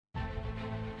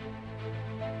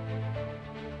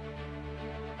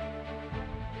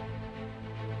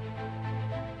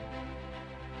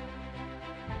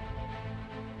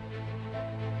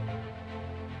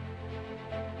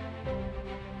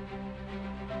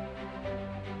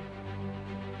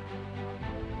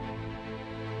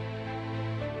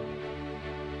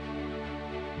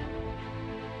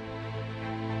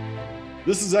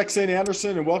This is X.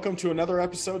 Anderson, and welcome to another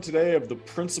episode today of the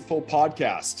Principal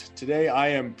Podcast. Today, I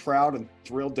am proud and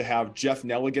thrilled to have Jeff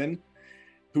Nelligan,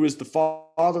 who is the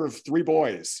father of three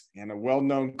boys and a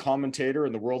well-known commentator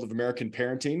in the world of American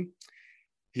parenting.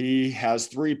 He has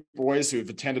three boys who have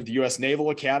attended the U.S.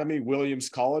 Naval Academy, Williams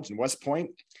College, and West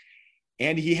Point.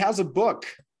 And he has a book,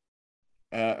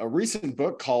 a recent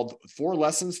book called 4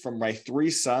 Lessons from My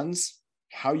Three Sons,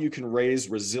 How You Can Raise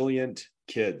Resilient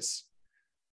Kids.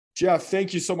 Jeff,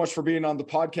 thank you so much for being on the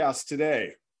podcast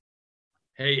today.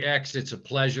 Hey, X, it's a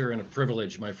pleasure and a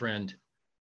privilege, my friend.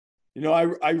 You know,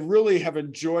 I really have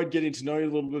enjoyed getting to know you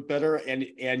a little bit better, and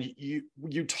you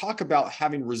talk about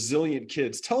having resilient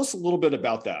kids. Tell us a little bit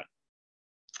about that.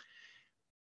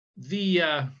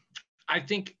 I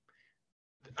think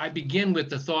I begin with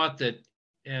the thought that,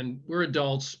 and we're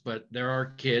adults, but there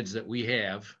are kids that we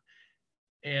have,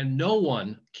 and no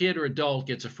one, kid or adult,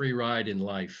 gets a free ride in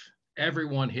life.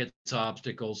 Everyone hits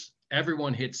obstacles,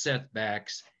 everyone hits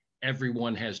setbacks,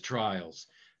 everyone has trials.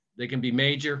 They can be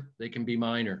major, they can be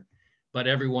minor, but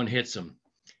everyone hits them.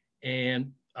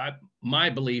 And my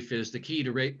belief is the key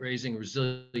to raising a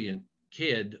resilient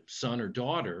kid, son or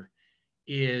daughter,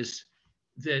 is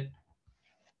that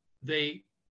they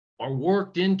are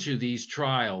worked into these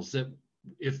trials, that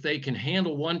if they can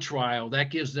handle one trial,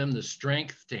 that gives them the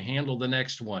strength to handle the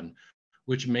next one,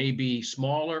 which may be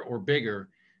smaller or bigger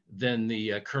than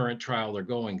the current trial they're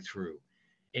going through.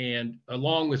 And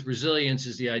along with resilience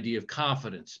is the idea of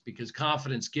confidence, because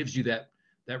confidence gives you that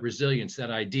resilience,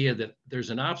 that idea that there's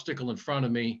an obstacle in front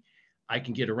of me, I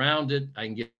can get around it, I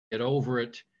can get over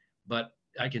it, but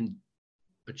I can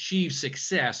achieve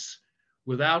success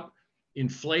without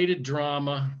inflated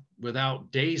drama,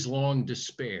 without days-long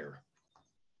despair.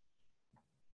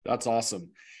 That's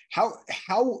awesome. How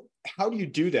do you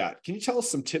do that? Can you tell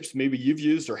us some tips maybe you've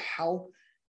used, or how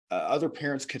other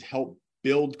parents could help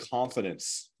build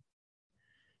confidence?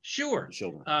 Sure.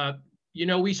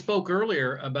 We spoke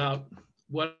earlier about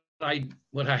what I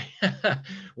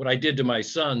did to my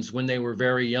sons when they were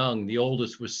very young. The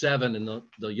oldest was 7 and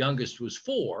the youngest was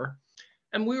 4.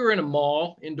 And we were in a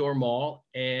mall, indoor mall,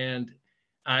 and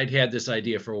I'd had this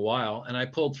idea for a while. And I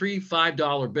pulled 3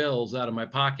 $5 bills out of my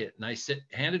pocket, and I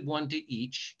handed one to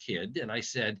each kid. And I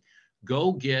said,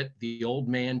 go get the old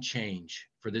man change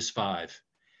for this 5.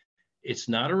 It's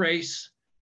not a race.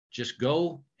 Just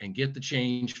go and get the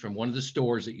change from one of the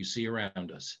stores that you see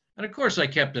around us. And of course, I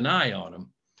kept an eye on them.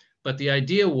 But the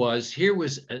idea was, here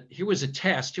was a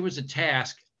task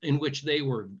in which they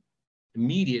were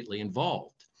immediately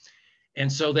involved.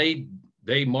 And so they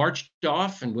marched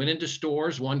off and went into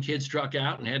stores. One kid struck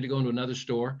out and had to go into another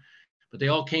store, but they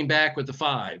all came back with the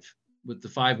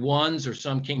 5 ones, or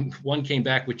one came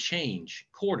back with change,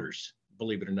 quarters,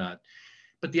 believe it or not.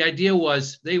 But the idea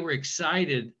was they were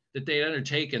excited that they had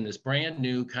undertaken this brand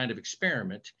new kind of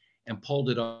experiment and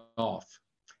pulled it off.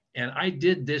 And I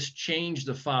did this change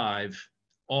the 5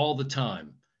 all the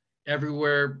time,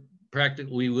 everywhere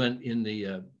practically we went in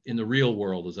the real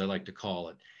world, as I like to call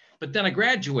it. But then I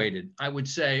graduated. I would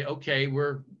say, okay,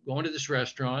 we're going to this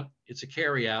restaurant. It's a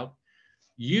carryout.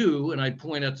 You, and I'd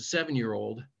point out the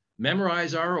 7-year-old,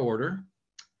 memorize our order.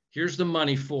 Here's the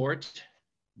money for it.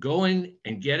 Go in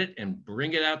and get it and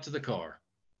bring it out to the car.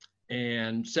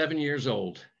 And 7 years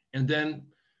old. And then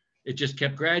it just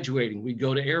kept graduating. We'd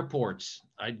go to airports.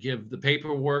 I'd give the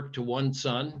paperwork to one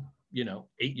son, 8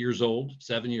 years old,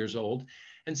 7 years old,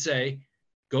 and say,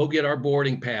 go get our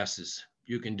boarding passes.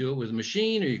 You can do it with a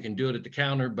machine or you can do it at the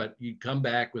counter, but you come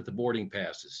back with the boarding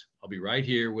passes. I'll be right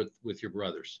here with your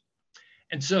brothers.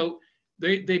 And so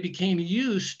they became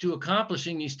used to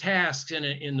accomplishing these tasks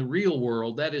in the real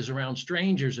world, that is around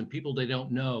strangers and people they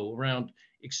don't know, around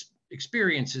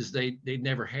experiences they'd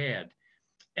never had.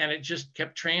 And it just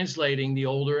kept translating the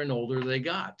older and older they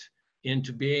got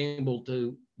into being able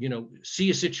to, see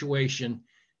a situation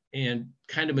and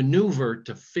kind of maneuver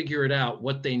to figure it out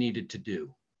what they needed to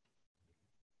do.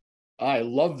 I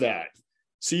love that.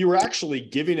 So you were actually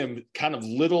giving him kind of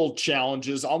little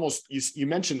challenges, almost, you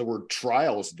mentioned the word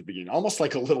trials at the beginning, almost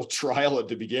like a little trial at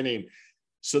the beginning,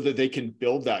 so that they can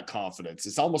build that confidence.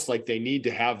 It's almost like they need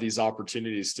to have these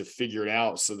opportunities to figure it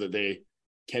out so that they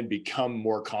can become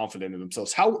more confident in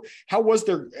themselves. How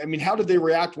did they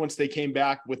react once they came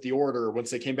back with the order, or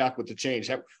once they came back with the change?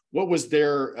 What was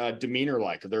their demeanor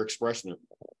like, or their expression?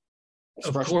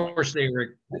 Of course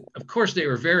they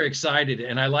were very excited.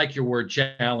 And I like your word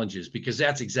challenges, because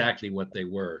that's exactly what they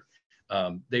were.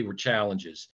 They were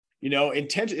challenges.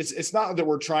 Intention. It's not that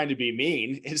we're trying to be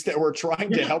mean. It's that we're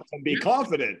trying to help them be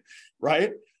confident.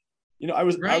 Right. I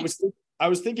was I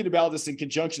was thinking about this in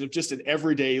conjunction of just an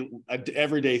everyday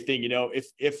thing. You know,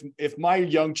 if my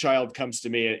young child comes to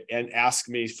me and asks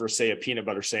me for, say, a peanut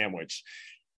butter sandwich,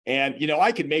 and, you know,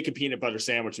 I could make a peanut butter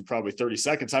sandwich in probably 30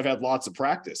 seconds. I've had lots of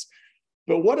practice.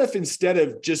 But what if instead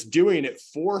of just doing it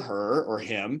for her or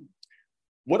him,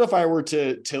 what if I were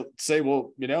to say,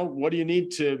 well, you know, what do you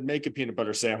need to make a peanut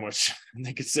butter sandwich? And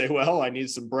they could say, well, I need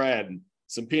some bread, and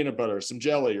some peanut butter, some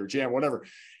jelly or jam, whatever.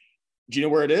 Do you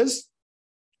know where it is?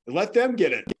 Let them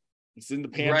get it. It's in the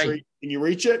pantry. Right. Can you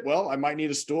reach it? Well, I might need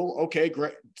a stool. Okay,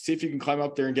 great. See if you can climb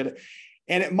up there and get it.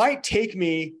 And it might take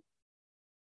me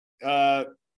a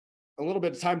little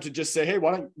bit of time to just say, hey,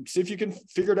 why don't you see if you can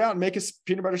figure it out and make a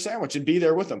peanut butter sandwich and be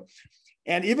there with them.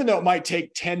 And even though it might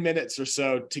take 10 minutes or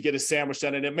so to get a sandwich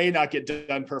done, and it may not get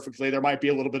done perfectly, there might be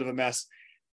a little bit of a mess.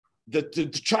 The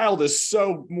child is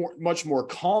so much more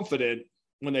confident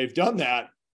when they've done that,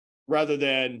 rather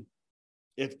than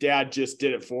if dad just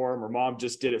did it for him or mom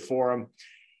just did it for him.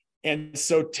 And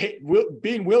so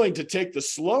being willing to take the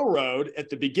slow road at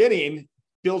the beginning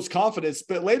builds confidence,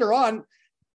 but later on,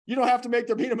 you don't have to make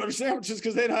their peanut butter sandwiches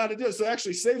because they know how to do it. So it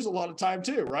actually saves a lot of time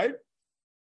too, right?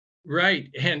 Right.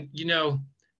 And, you know,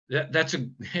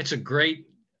 it's a great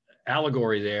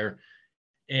allegory there.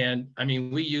 And I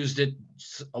mean, we used it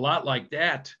a lot like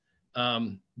that.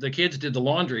 The kids did the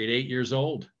laundry at 8 years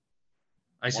old.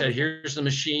 I said, here's the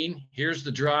machine, here's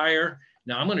the dryer.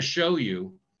 Now I'm going to show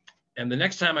you. And the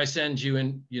next time I send you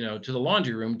in, you know, to the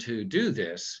laundry room to do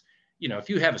this, you know, if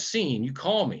you have a scene, you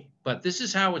call me, but this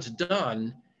is how it's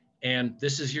done. And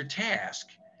this is your task.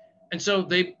 And so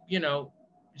they, you know,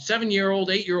 7-year-old,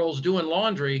 8-year-olds doing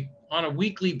laundry on a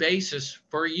weekly basis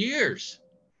for years,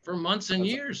 for months and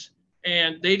years.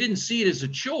 And they didn't see it as a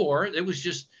chore. It was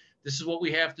just, this is what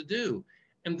we have to do.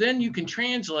 And then you can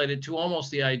translate it to almost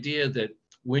the idea that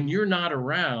when you're not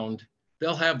around,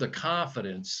 they'll have the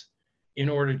confidence in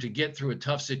order to get through a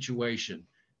tough situation.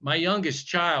 My youngest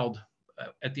child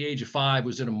at the age of 5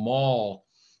 was in a mall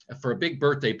for a big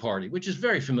birthday party, which is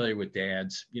very familiar with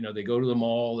dads. You know, they go to the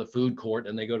mall, the food court,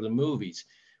 and they go to the movies.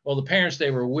 Well, the parents they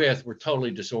were with were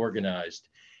totally disorganized.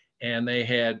 And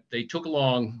they took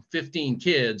along 15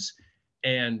 kids.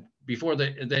 And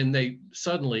then they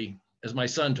suddenly, as my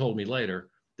son told me later,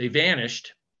 they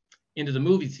vanished into the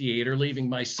movie theater, leaving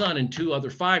my son and 2 other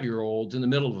 5-year-olds in the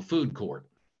middle of a food court.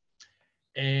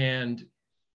 And,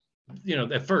 you know,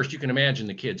 at first you can imagine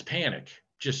the kids panic,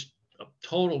 just a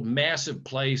total massive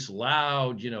place,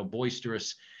 loud, you know,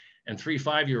 boisterous, and 3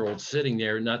 5-year-olds sitting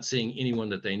there not seeing anyone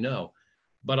that they know.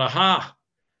 But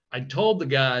I told the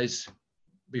guys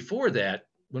before that,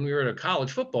 when we were at a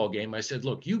college football game, I said,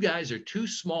 look, you guys are too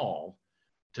small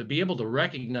to be able to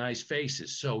recognize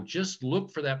faces. So just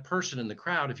look for that person in the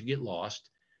crowd if you get lost,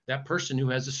 that person who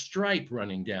has a stripe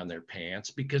running down their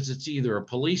pants, because it's either a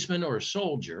policeman or a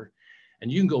soldier.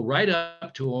 And you can go right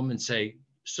up to them and say,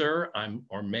 sir,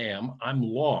 or ma'am, I'm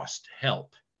lost,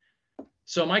 help.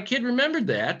 So my kid remembered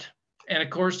that. And of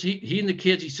course, he and the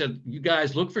kids, he said, you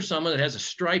guys look for someone that has a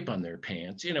stripe on their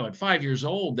pants. You know, at 5 years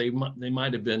old, they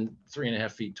might have been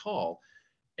 3.5 feet tall.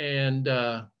 And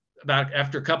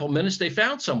after a couple of minutes, they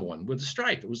found someone with a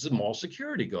stripe. It was the mall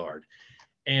security guard.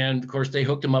 And of course, they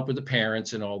hooked him up with the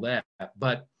parents and all that.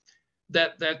 But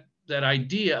that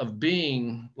idea of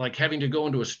being like having to go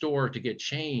into a store to get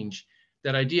change,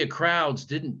 that idea crowds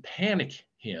didn't panic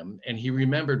him, and he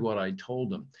remembered what I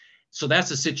told him. So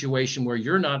that's a situation where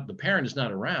the parent is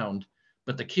not around,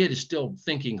 but the kid is still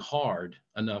thinking hard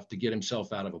enough to get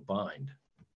himself out of a bind.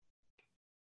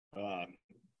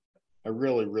 I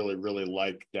really, really, really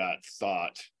like that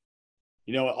thought.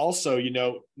 You know, also, you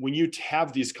know, when you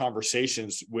have these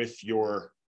conversations with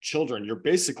your children, you're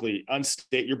basically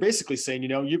saying, you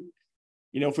know,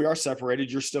 if we are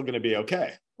separated, you're still going to be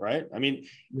okay. Right. I mean,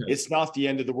 yes. It's not the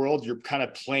end of the world. You're kind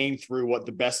of playing through what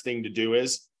the best thing to do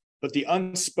is, but the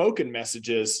unspoken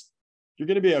message is you're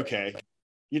going to be okay.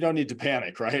 You don't need to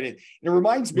panic. Right. And it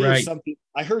reminds me of something.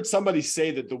 I heard somebody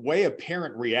say that the way a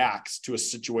parent reacts to a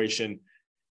situation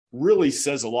really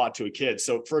says a lot to a kid.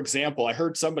 So for example, I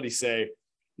heard somebody say,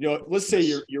 you know, let's say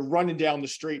you're running down the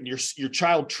street and your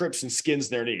child trips and skins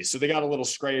their knee. So they got a little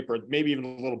scrape or maybe even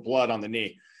a little blood on the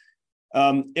knee.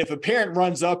 If a parent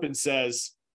runs up and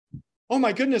says, oh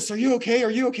my goodness, are you okay?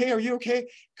 Are you okay? Are you okay?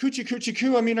 Coochie, coochie,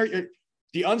 coo. I mean,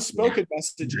 the unspoken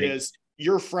message is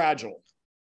you're fragile,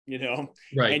 you know,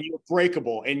 and you're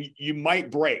breakable and you might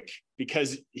break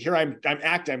because here I'm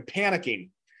panicking.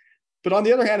 But on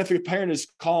the other hand, if your parent is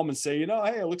calm and say, you know,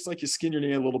 hey, it looks like you skinned your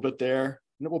knee a little bit there,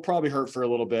 and it will probably hurt for a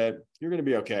little bit. You're going to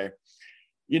be okay.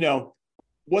 You know,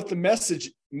 what the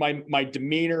message, my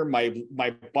demeanor, my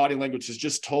body language has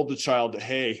just told the child,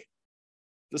 hey,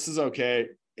 this is okay.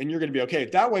 And you're going to be okay.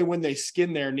 That way, when they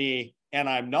skin their knee and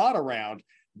I'm not around,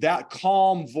 that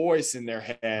calm voice in their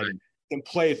head can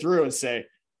play through and say,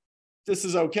 this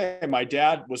is okay. My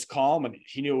dad was calm and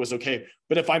he knew it was okay.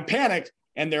 But if I'm panicked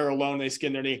and they're alone, they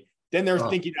skin their knee, then they're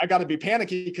thinking, I got to be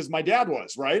panicky because my dad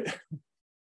was, right?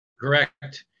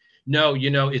 Correct. No,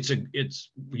 you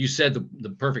said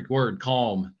the perfect word,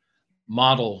 calm,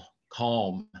 model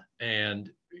calm. And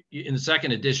in the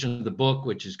second edition of the book,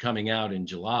 which is coming out in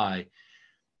July,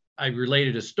 I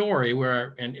related a story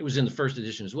and it was in the first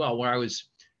edition as well, where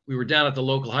we were down at the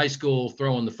local high school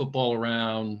throwing the football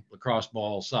around, lacrosse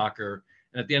ball, soccer.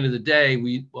 And at the end of the day,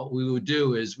 what we would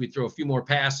do is we'd throw a few more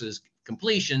passes,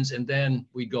 completions, and then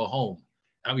we'd go home.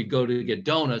 And we'd go to get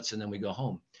donuts and then we go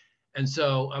home. And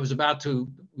so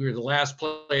we were the last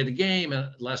play of the game and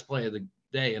last play of the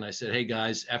day. And I said, hey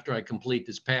guys, after I complete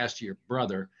this pass to your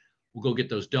brother, we'll go get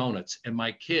those donuts. And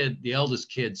my kid, the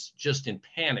eldest kid's just in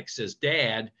panic, says,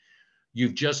 Dad,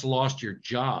 you've just lost your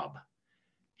job.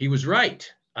 He was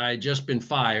right. I had just been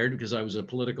fired because I was a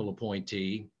political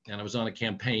appointee and I was on a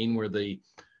campaign where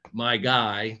my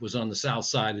guy was on the south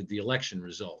side of the election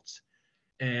results.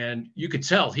 And you could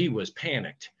tell he was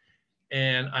panicked.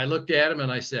 And I looked at him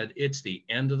and I said, it's the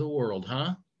end of the world,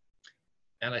 huh?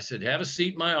 And I said, have a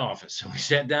seat in my office. And we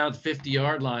sat down at the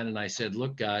 50-yard line and I said,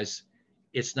 look, guys,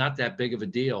 it's not that big of a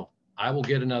deal. I will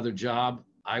get another job.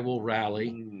 I will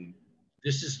rally.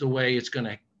 This is the way it's going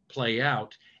to play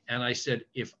out. And I said,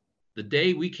 if the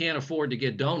day we can't afford to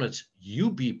get donuts,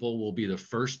 you people will be the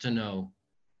first to know.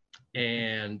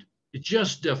 And it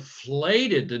just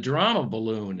deflated the drama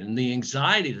balloon and the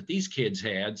anxiety that these kids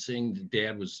had, seeing that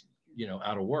Dad was,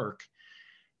 out of work.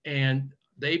 And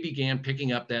they began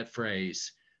picking up that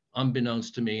phrase,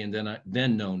 unbeknownst to me, and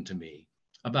then known to me,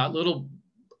 about little,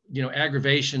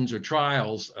 aggravations or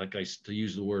trials, like I used to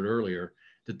use the word earlier,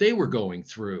 that they were going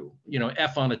through,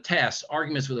 F on a test,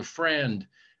 arguments with a friend,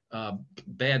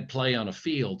 bad play on a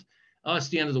field. Oh, it's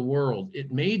the end of the world.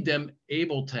 It made them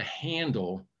able to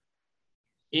handle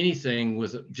anything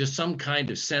with just some kind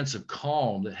of sense of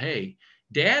calm that, hey,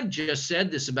 Dad just said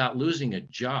this about losing a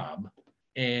job.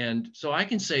 And so I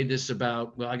can say this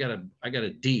about, well, I got a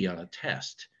D on a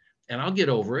test and I'll get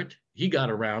over it. He got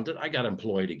around it. I got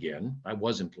employed again. I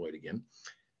was employed again.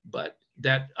 But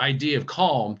that idea of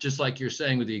calm, just like you're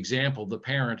saying with the example, the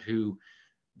parent who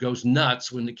goes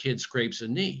nuts when the kid scrapes a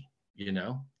knee, you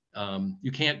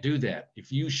can't do that.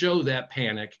 If you show that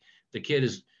panic, the kid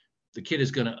is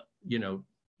going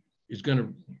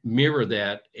to mirror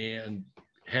that and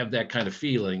have that kind of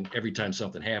feeling every time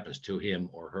something happens to him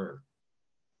or her.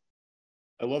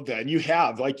 I love that. And you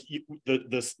have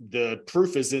the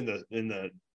proof is in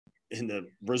the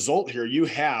result here. You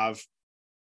have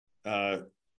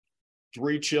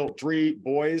three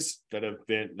boys that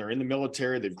they're in the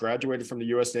military. They've graduated from the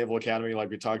U.S. Naval Academy, like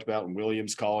we talked about, in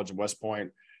Williams College and West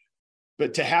Point.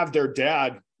 But to have their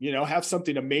dad, have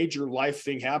something, a major life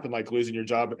thing happen, like losing your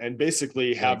job, and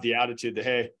basically have the attitude that,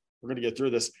 hey, we're going to get through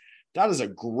this. That is a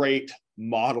great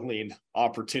modeling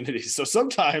opportunity. So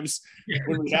sometimes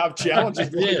when we have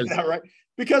challenges like that, right?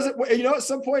 Because at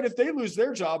some point, if they lose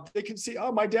their job, they can see,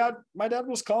 oh, my dad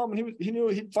was calm and he knew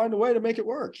he'd find a way to make it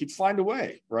work. He'd find a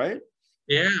way, right?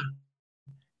 Yeah.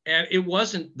 And it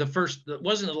wasn't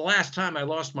the last time I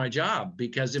lost my job,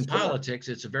 because in politics,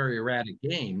 it's a very erratic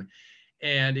game.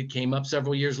 And it came up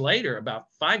several years later, about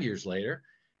 5 years later.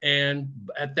 And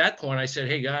at that point, I said,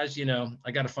 hey, guys,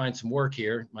 I got to find some work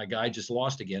here. My guy just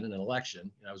lost again in an election.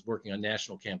 I was working on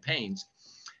national campaigns.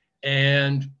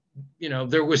 And,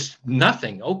 there was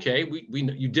nothing. Okay,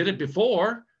 you did it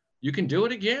before. You can do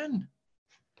it again.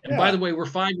 And by the way, we're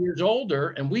 5 years older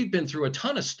and we've been through a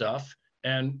ton of stuff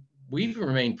and we've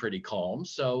remained pretty calm.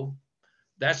 So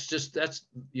that's the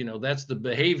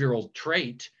behavioral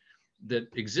trait that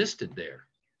existed there.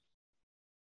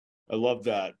 I love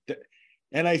that.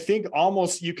 And I think I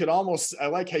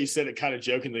like how you said it kind of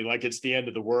jokingly, like it's the end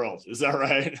of the world. Is that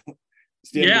right?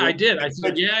 I did. I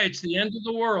said, it's the end of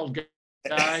the world,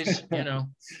 guys,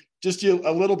 Just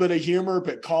a little bit of humor,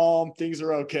 but calm. Things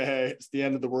are okay. It's the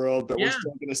end of the world, but we're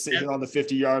still going to sit here on the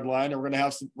 50-yard line and we're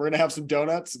going to have some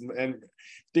donuts and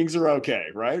things are okay.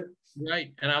 Right.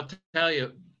 Right. And I'll tell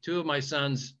you, two of my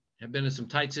sons have been in some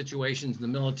tight situations in the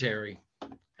military,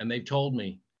 and they've told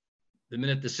me the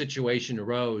minute the situation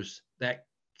arose, that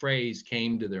phrase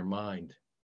came to their mind.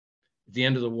 At the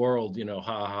end of the world, ha,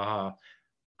 ha, ha,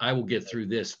 I will get through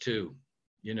this too,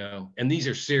 and these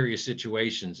are serious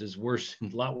situations. It's worse, a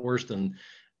lot worse than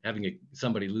having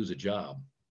somebody lose a job.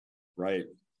 Right.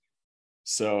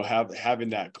 So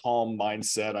having that calm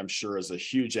mindset, I'm sure, is a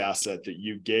huge asset that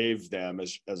you gave them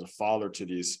as a father to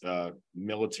these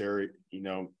military,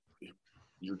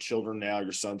 your children now,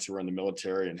 your sons who are in the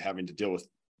military and having to deal with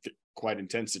quite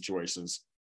intense situations,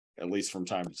 at least from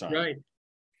time to time. Right.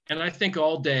 And I think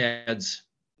all dads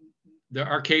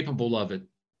are capable of it.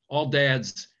 All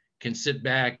dads can sit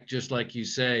back, just like you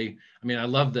say. I mean, I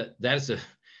love that. That's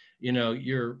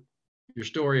your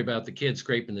story about the kid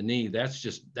scraping the knee.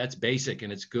 That's basic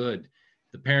and it's good.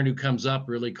 The parent who comes up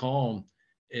really calm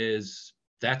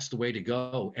that's the way to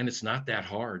go. And it's not that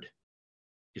hard.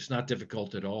 It's not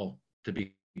difficult at all to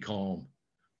be calm.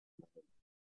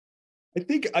 I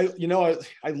think I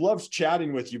loved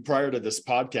chatting with you prior to this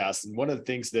podcast. And one of the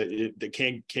things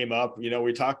that came up,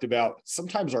 we talked about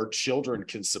sometimes our children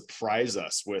can surprise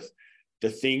us with the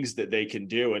things that they can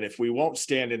do. And if we won't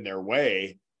stand in their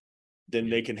way, then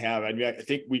they can have, I mean, I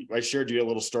think I shared you a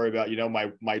little story about,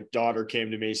 my daughter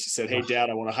came to me. She said, "Hey Dad,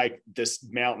 I want to hike this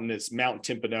mountain. It's Mount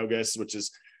Timpanogos, which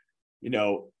is,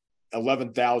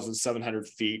 11,700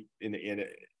 feet in a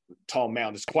tall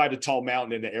mountain. It's quite a tall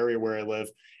mountain in the area where I live."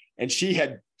 And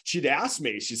she'd asked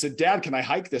me, she said, "Dad, can I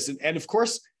hike this?" And of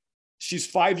course she's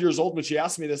 5 years old when she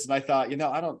asked me this. And I thought,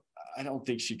 I don't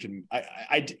think she can.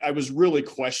 I was really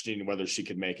questioning whether she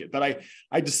could make it, but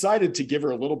I decided to give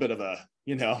her a little bit of a,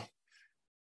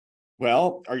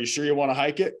 "Well, are you sure you want to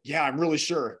hike it?" "Yeah, I'm really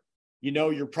sure.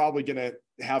 You're probably going to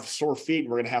have sore feet and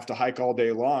we're going to have to hike all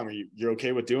day long. You're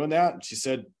okay with doing that?" And she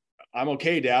said, "I'm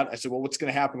okay, Dad." I said, "Well, what's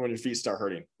going to happen when your feet start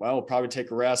hurting?" "Well, we'll probably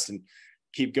take a rest and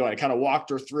keep going." I kind of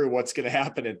walked her through what's going to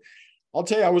happen. And I'll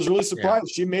tell you, I was really surprised.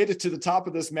 Yeah. She made it to the top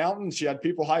of this mountain. She had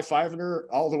people high-fiving her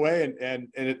all the way. And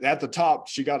at the top,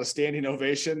 she got a standing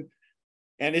ovation.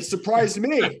 And it surprised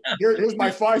me. Here's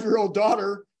my 5-year-old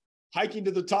daughter hiking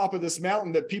to the top of this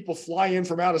mountain that people fly in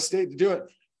from out of state to do it.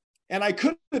 And I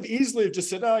could have easily just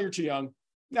said, "Oh, you're too young.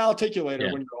 No, I'll take you later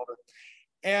when you're older."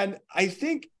 And I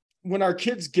think when our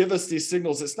kids give us these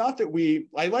signals, it's not that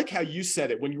I like how you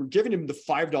said it, when you were giving them the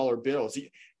 $5 bills,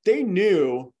 they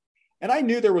knew, and I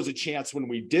knew there was a chance when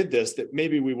we did this that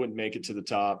maybe we wouldn't make it to the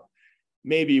top.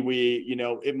 Maybe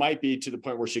it might be to the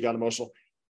point where she got emotional,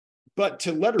 but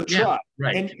to let her try.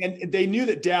 Right. And they knew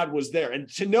that Dad was there. And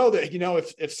to know that,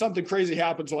 if something crazy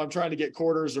happens while I'm trying to get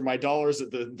quarters or my dollars at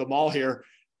the mall here,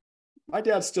 my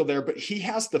dad's still there, but he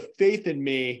has the faith in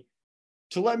me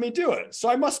to let me do it. So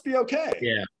I must be okay.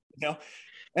 Yeah.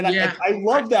 And I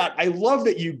love that. I love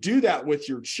that you do that with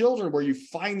your children, where you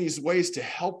find these ways to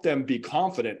help them be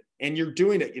confident, and you're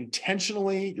doing it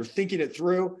intentionally. You're thinking it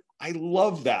through. I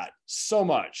love that so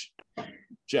much,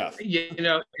 Jeff.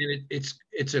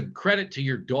 It's a credit to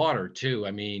your daughter too.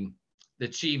 I mean,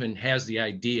 that she even has the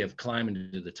idea of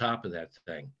climbing to the top of that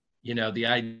thing. The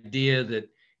idea that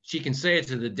she can say it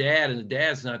to the dad, and the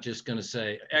dad's not just going to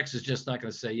say, X is just not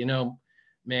going to say,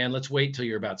 "Man, let's wait till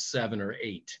you're about 7 or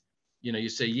 8. You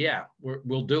say, "Yeah,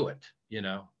 we'll do it,"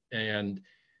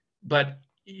 but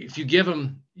if you give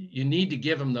them, you need to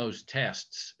give them those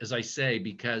tests, as I say,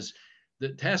 because the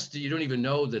tests you don't even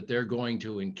know that they're going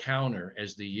to encounter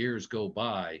as the years go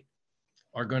by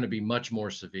are going to be much more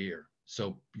severe.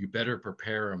 So you better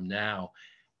prepare them now.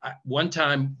 One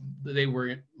time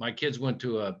my kids went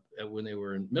to when they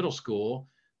were in middle school,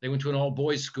 they went to an all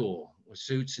boys school with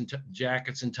suits and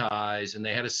jackets and ties. And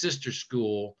they had a sister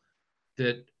school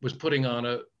that was putting on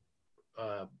a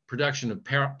production of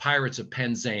Pirates of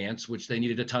Penzance, which they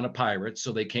needed a ton of pirates.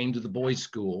 So they came to the boys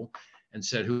school and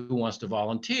said, who wants to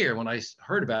volunteer? When I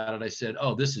heard about it, I said,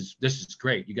 "Oh, this is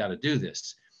great. You got to do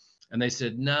this." And they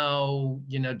said, "No,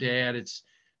 Dad, it's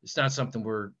not something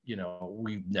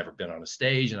we've never been on a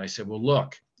stage." And I said, "Well,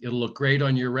 look, it'll look great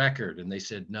on your record." And they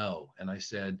said, "No." And I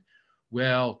said,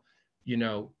 "Well,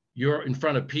 you're in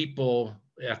front of people,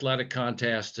 athletic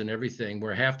contests and everything,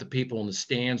 where half the people in the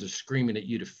stands are screaming at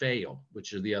you to fail,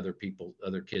 which are the other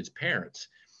kids' parents."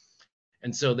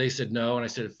 And so they said no. And I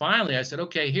said, finally,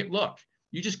 "Okay, here, look,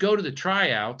 you just go to the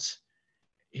tryouts.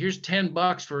 Here's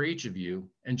 $10 for each of you,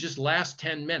 and just last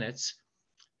 10 minutes.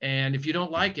 And if you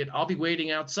don't like it, I'll be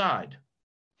waiting outside."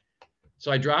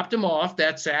 So I dropped them off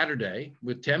that Saturday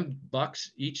with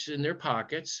 $10 each in their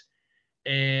pockets,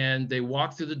 and they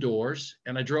walked through the doors,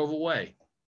 and I drove away.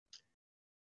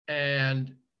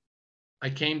 And I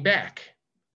came back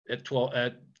at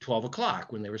 12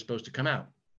 o'clock when they were supposed to come out.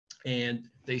 And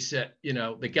they said,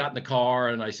 they got in the car,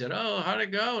 and I said, "Oh, how'd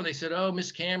it go?" And they said, "Oh,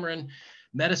 Miss Cameron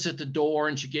met us at the door,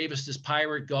 and she gave us this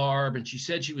pirate garb, and she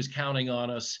said she was counting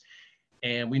on us,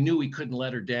 and we knew we couldn't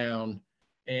let her down."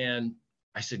 And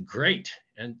I said, "Great."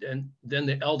 And then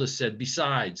the eldest said,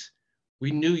 "Besides,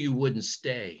 we knew you wouldn't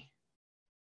stay.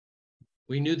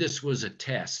 We knew this was a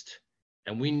test,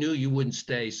 and we knew you wouldn't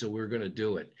stay, so we were going to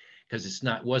do it because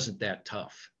wasn't that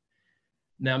tough.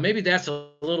 Now, maybe that's a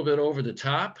little bit over the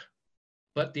top,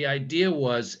 but the idea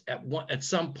was at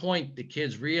some point, the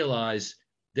kids realize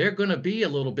they're going to be a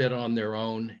little bit on their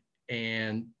own,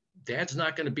 and dad's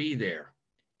not going to be there.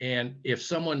 And if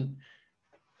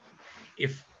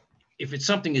it's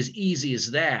something as easy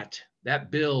as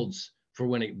that builds for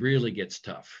when it really gets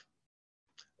tough.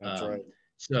 That's right.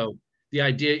 So the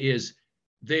idea is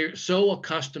they're so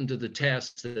accustomed to the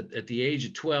tests that at the age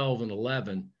of 12 and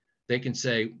 11, they can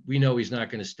say, we know he's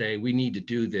not going to stay. We need to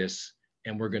do this,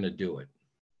 and we're going to do it.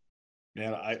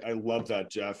 Man, I love that,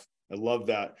 Jeff. I love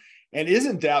that. And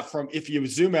isn't that if you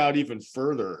zoom out even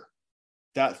further,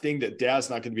 that thing that dad's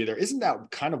not going to be there, isn't that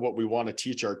kind of what we want to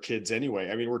teach our kids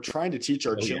anyway? I mean, we're trying to teach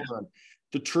our children. Yeah.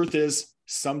 The truth is,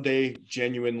 someday,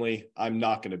 genuinely, I'm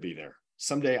not going to be there.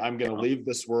 Someday I'm going to leave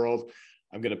this world.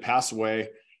 I'm going to pass away.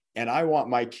 And I want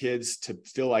my kids to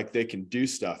feel like they can do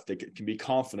stuff. They can be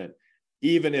confident,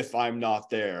 even if I'm not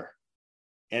there.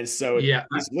 And so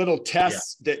these little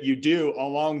tests that you do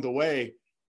along the way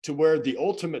to where the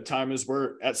ultimate time is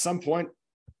where at some point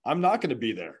I'm not going to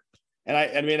be there. And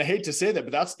I mean, I hate to say that,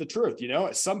 but that's the truth.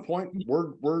 At some point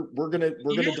we're going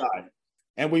to die.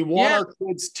 And we want our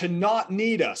kids to not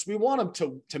need us. We want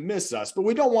them to miss us, but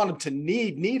we don't want them to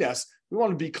need us. We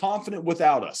want them to be confident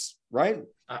without us. Right.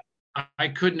 I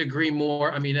couldn't agree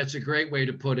more. I mean, that's a great way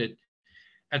to put it.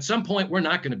 At some point, we're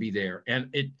not going to be there. And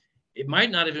it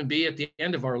might not even be at the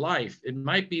end of our life. It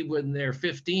might be when they're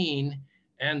 15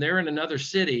 and they're in another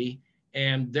city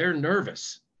and they're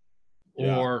nervous.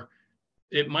 Yeah. Or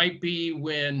it might be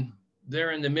when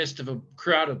they're in the midst of a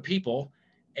crowd of people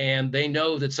and they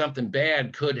know that something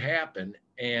bad could happen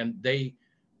and they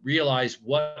realize,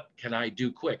 what can I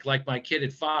do quick? Like my kid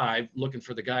at 5 looking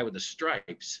for the guy with the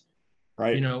stripes.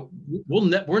 Right.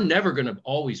 We're never going to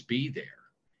always be there.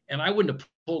 And I wouldn't have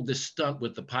pulled this stunt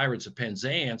with the Pirates of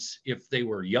Penzance if they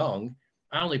were young.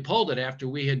 I only pulled it after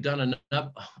we had done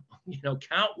enough,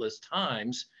 countless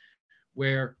times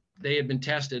where they had been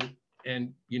tested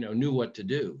and, knew what to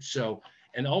do. So,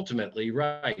 and ultimately,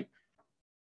 right,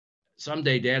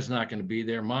 someday dad's not going to be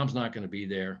there. Mom's not going to be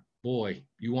there. Boy,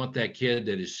 you want that kid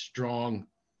that is strong,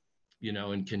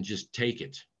 and can just take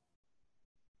it.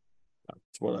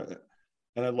 That's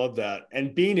and I love that.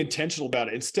 And being intentional about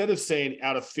it, instead of saying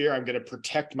out of fear, I'm going to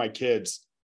protect my kids,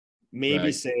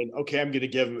 maybe saying, okay, I'm going to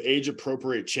give them age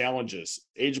appropriate challenges,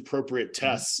 age appropriate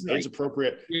tests, age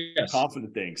appropriate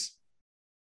confident things.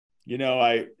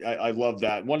 I love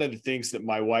that. One of the things that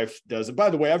my wife does, and by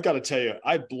the way, I've got to tell you,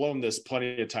 I've blown this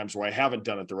plenty of times where I haven't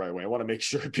done it the right way. I want to make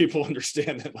sure people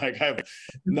understand that, I've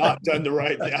not done the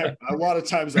right thing. A lot of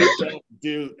times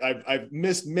I've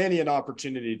missed many an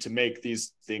opportunity to make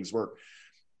these things work.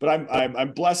 But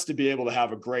I'm blessed to be able to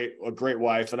have a great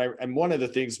wife. And one of the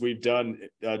things we've done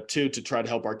too, to try to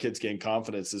help our kids gain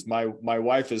confidence is my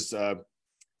wife has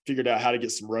figured out how to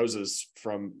get some roses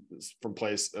from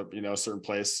place, a certain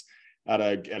place at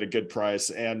a good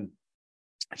price. And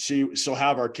she'll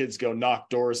have our kids go knock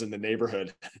doors in the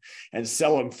neighborhood and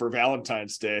sell them for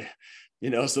Valentine's Day,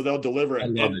 so they'll deliver it.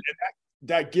 And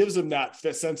that gives them that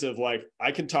sense of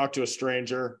I can talk to a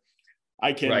stranger.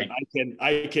 I can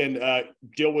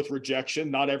deal with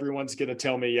rejection. Not everyone's going to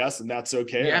tell me yes, and that's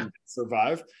okay. Yeah. And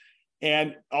survive.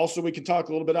 And also we can talk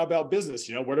a little bit about business.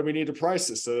 Where do we need to price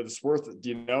this so that it's worth it?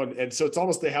 And so it's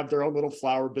almost, they have their own little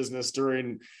flower business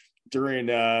during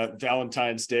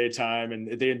Valentine's Day time,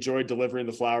 and they enjoy delivering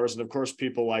the flowers. And of course,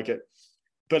 people like it.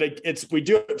 But we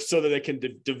do it so that they can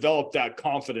develop that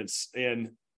confidence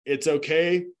in it's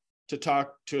okay to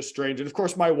talk to a stranger. And of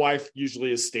course, my wife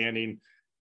usually is standing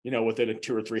within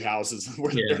 2 or 3 houses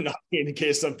where they're not in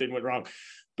case something went wrong.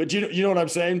 But you know what I'm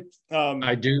saying?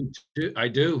 I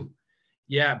do.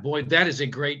 Yeah, boy, that is a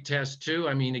great test too.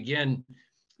 I mean, again,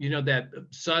 that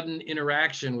sudden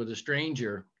interaction with a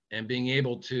stranger and being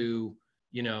able to,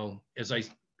 as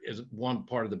one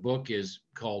part of the book is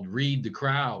called read the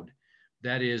crowd.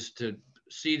 That is to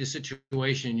see the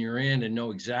situation you're in and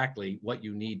know exactly what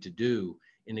you need to do.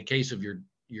 In the case of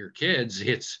your kids,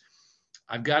 it's,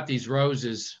 I've got these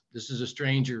roses. This is a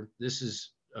stranger. This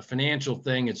is a financial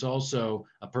thing. It's also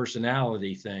a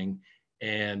personality thing.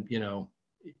 And,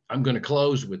 I'm going to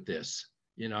close with this.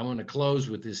 I'm going to close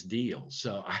with this deal.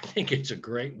 So I think it's a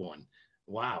great one.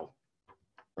 Wow.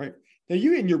 Right. Now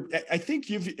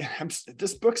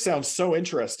this book sounds so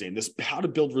interesting. This How to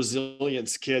Build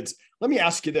Resilience Kids. Let me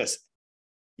ask you this.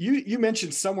 You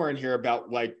mentioned somewhere in here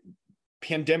about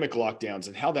pandemic lockdowns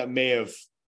and how that may have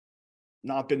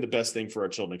not been the best thing for our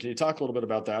children. Can you talk a little bit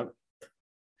about that?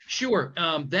 Sure.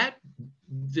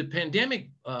 The pandemic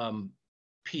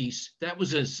piece, that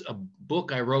was a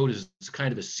book I wrote as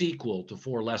kind of a sequel to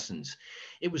 4 Lessons.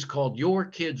 It was called Your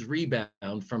Kids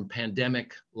Rebound from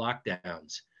Pandemic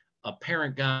Lockdowns, a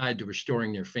parent guide to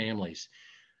restoring their families.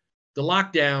 The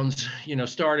lockdowns,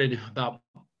 started about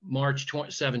March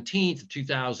 17th,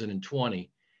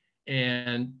 2020,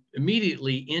 and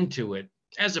immediately into it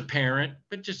as a parent,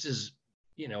 but just as,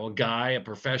 a guy, a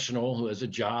professional who has a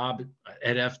job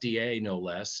at FDA, no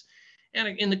less, and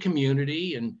in the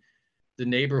community and the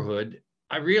neighborhood,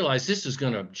 I realized this is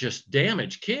going to just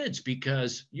damage kids,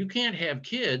 because you can't have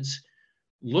kids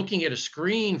looking at a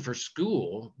screen for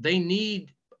school. They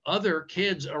need other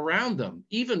kids around them,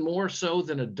 even more so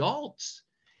than adults.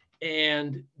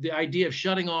 And the idea of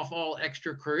shutting off all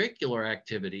extracurricular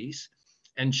activities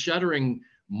and shuttering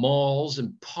malls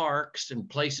and parks and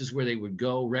places where they would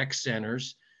go, rec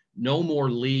centers, no more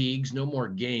leagues, no more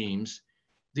games.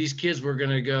 These kids were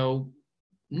going to go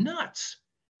nuts.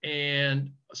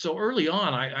 And so early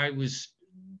on, I was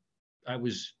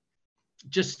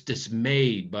just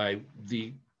dismayed by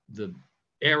the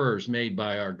errors made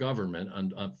by our government,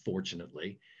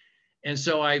 unfortunately. And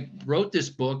so I wrote this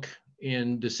book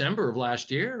in December of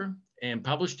last year and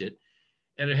published it.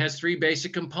 And it has 3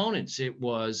 basic components. It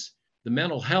was the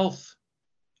mental health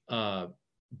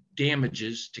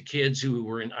damages to kids who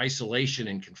were in isolation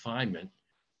and confinement,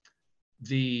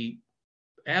 the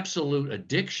absolute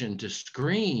addiction to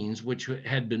screens, which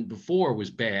had been before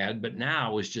was bad, but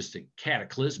now is just a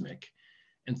cataclysmic.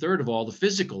 And third of all, the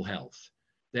physical health.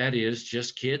 That is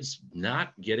just kids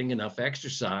not getting enough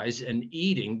exercise and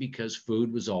eating because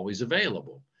food was always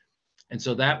available. And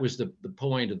so that was the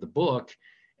point of the book.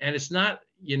 And it's not,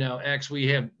 X, we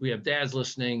have dads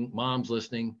listening, moms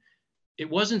listening. It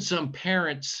wasn't some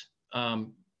parent's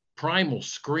primal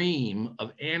scream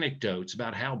of anecdotes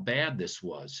about how bad this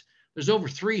was. There's over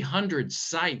 300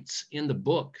 sites in the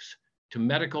books to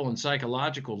medical and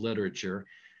psychological literature,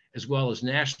 as well as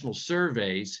national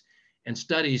surveys and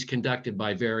studies conducted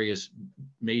by various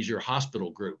major hospital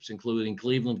groups, including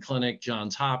Cleveland Clinic,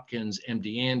 Johns Hopkins,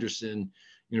 MD Anderson,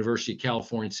 University of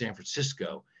California, San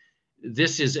Francisco.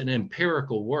 This is an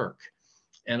empirical work,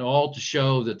 and all to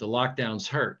show that the lockdowns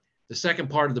hurt. The second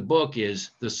part of the book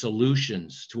is the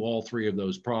solutions to all 3 of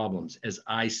those problems, as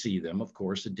I see them, of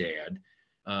course, a dad.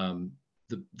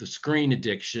 The screen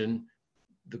addiction,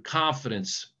 the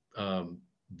confidence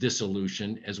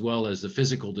dissolution, as well as the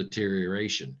physical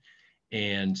deterioration.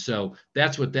 And so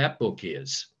that's what that book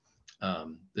is.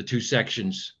 The 2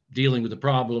 sections dealing with the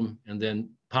problem and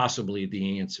then possibly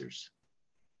the answers.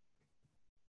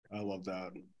 I love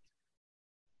that.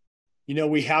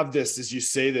 We have this, as you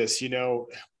say this,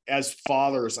 as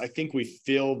fathers, I think we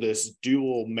feel this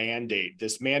dual mandate, I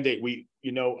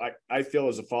feel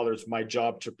as a father, it's my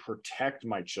job to protect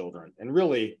my children. And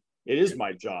really, it is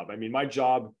my job. I mean,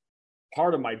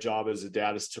 part of my job as a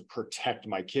dad is to protect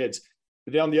my kids.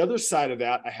 But then on the other side of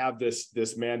that, I have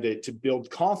this mandate to build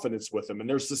confidence with them. And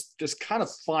there's this kind of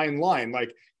fine line.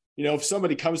 Like, if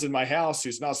somebody comes in my house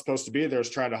who's not supposed to be there, is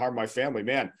trying to harm my family,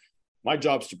 man, my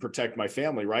job is to protect my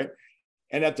family, right?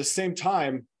 And at the same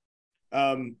time,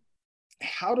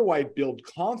 how do I build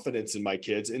confidence in my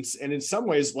kids? And in some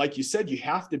ways, like you said, you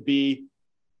have to be,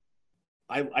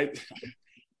 I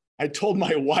told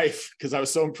my wife, because I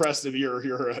was so impressed of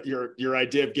your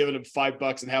idea of giving him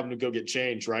 $5 and having him go get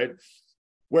change, right?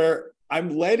 Where I'm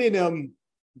letting him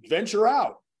venture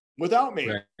out without me.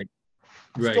 Right.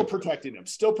 Still protecting him,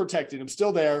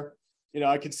 still there.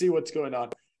 I can see what's going on.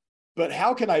 But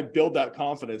how can I build that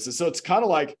confidence? And so it's kind of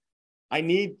like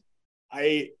I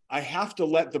have to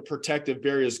let the protective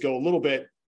barriers go a little bit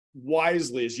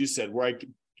wisely, as you said, where I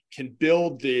can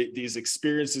build these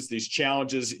experiences, these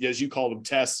challenges, as you call them,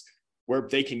 tests, where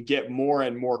they can get more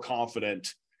and more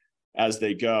confident as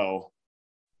they go.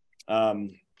 I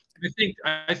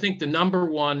think the number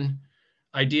one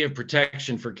idea of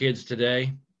protection for kids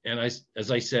today, and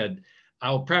as I said,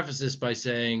 I'll preface this by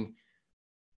saying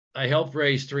I helped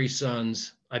raise 3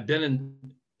 sons. I've been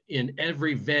in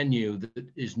every venue that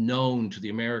is known to the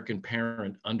American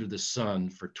parent under the sun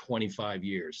for 25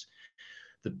 years.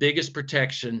 The biggest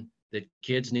protection that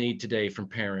kids need today from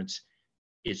parents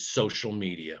is social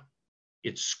media.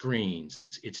 It's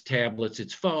screens, it's tablets,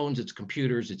 it's phones, it's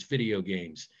computers, it's video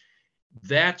games.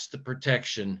 That's the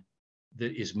protection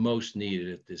that is most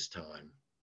needed at this time.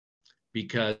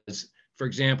 Because, for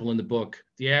example, in the book,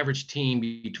 the average teen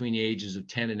between the ages of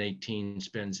 10 and 18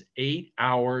 spends 8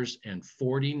 hours and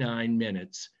 49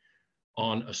 minutes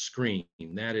on a screen.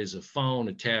 That is a phone,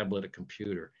 a tablet, a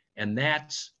computer. And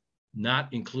that's not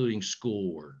including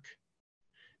schoolwork.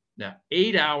 Now,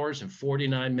 8 hours and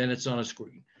 49 minutes on a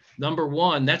screen. number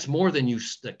one, that's more than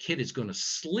the kid is going to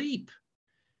sleep.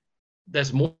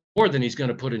 That's more than he's going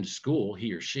to put into school,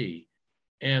 he or she.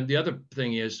 And the other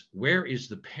thing is, where is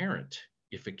the parent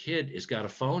if a kid has got a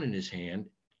phone in his hand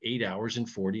 8 hours and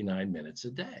 49 minutes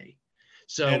a day?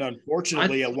 So, and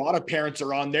unfortunately, a lot of parents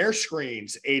are on their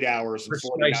screens 8 hours and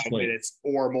 49 minutes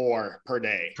or more per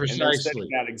day. Precisely. And they're setting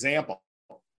that example.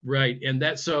 Right. And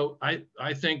so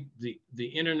I think the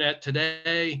internet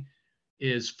today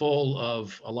is full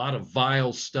of a lot of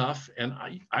vile stuff. And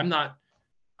I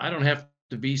don't have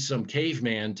to be some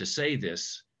caveman to say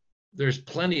this. There's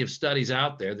plenty of studies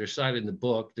out there. They're cited in the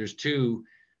book. There's two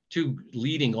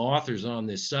leading authors on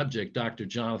this subject, Dr.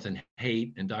 Jonathan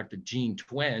Haidt and Dr. Gene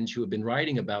Twenge, who have been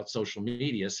writing about social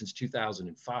media since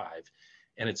 2005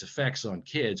 and its effects on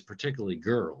kids, particularly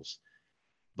girls.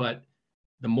 But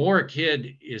the more a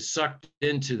kid is sucked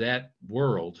into that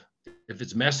world, if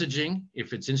it's messaging,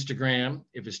 if it's Instagram,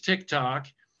 if it's TikTok,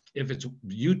 if it's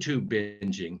YouTube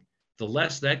binging, the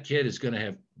less that kid is going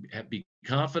to be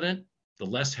confident, the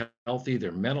less healthy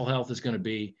their mental health is going to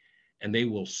be, and they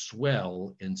will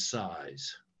swell in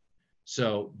size.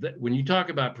 So when you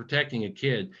talk about protecting a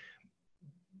kid,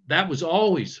 that was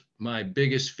always my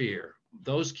biggest fear.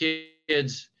 Those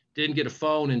kids didn't get a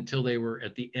phone until they were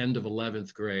at the end of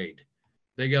 11th grade.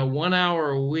 They got 1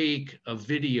 hour a week of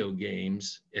video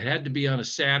games. It had to be on a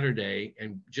Saturday,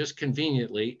 and just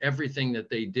conveniently, everything that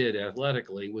they did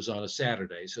athletically was on a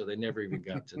Saturday, so they never even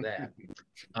got to that.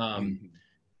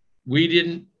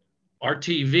 Our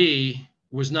TV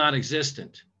was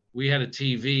non-existent. We had a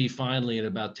TV finally in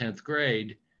about 10th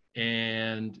grade,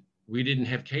 and we didn't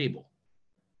have cable.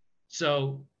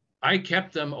 So I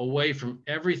kept them away from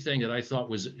everything that I thought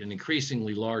was an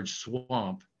increasingly large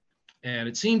swamp, and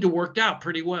it seemed to work out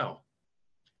pretty well.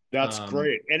 That's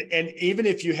great. And even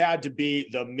if you had to be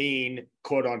the mean,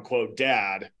 quote unquote,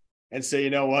 dad and say,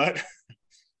 you know what?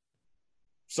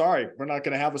 Sorry, we're not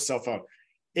going to have a cell phone.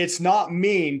 It's not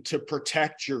mean to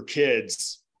protect your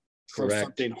kids from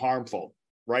something harmful.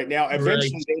 Right now,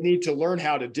 eventually they need to learn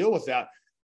how to deal with that.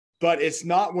 But it's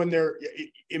not when they're,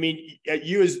 I mean,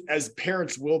 you as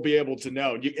parents will be able to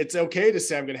know. It's okay to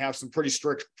say, I'm going to have some pretty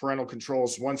strict parental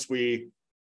controls once we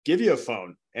give you a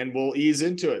phone, and we'll ease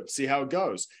into it, see how it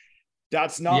goes.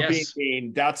 That's not being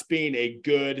mean. That's being a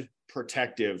good,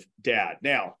 protective dad.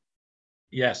 Now.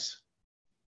 Yes.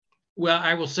 Well,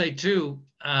 I will say too,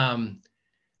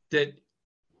 that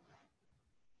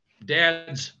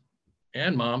dads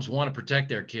and moms want to protect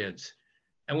their kids.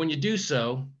 And when you do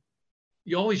so,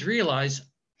 you always realize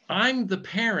I'm the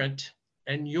parent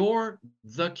and you're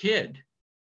the kid.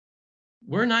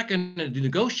 We're not going to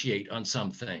negotiate on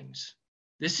some things.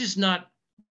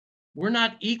 We're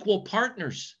not equal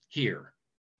partners here.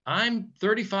 I'm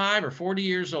 35 or 40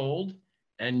 years old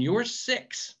and you're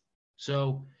 6.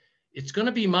 So it's going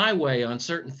to be my way on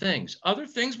certain things. Other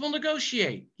things we'll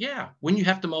negotiate. Yeah, when you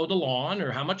have to mow the lawn or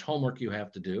how much homework you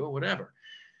have to do or whatever.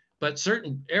 But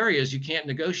certain areas you can't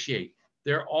negotiate.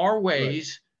 There are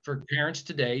ways for parents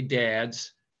today,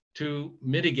 dads, to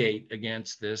mitigate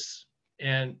against this.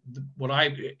 And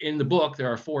in the book,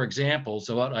 there are 4 examples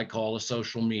of what I call a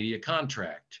social media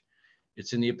contract.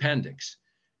 It's in the appendix,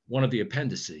 one of the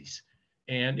appendices.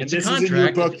 And it's this a contract. Is in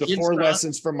your book, The 4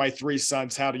 Lessons from My 3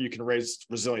 Sons, How You Can Raise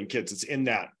Resilient Kids. It's in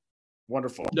that.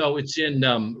 Wonderful. No, it's in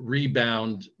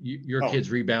Rebound. Your kids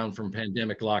rebound from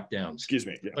pandemic lockdowns. Excuse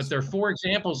me. Yes. But there are 4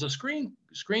 examples of screen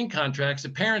contracts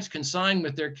that parents can sign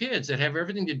with their kids that have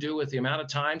everything to do with the amount of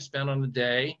time spent on the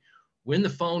day, when the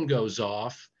phone goes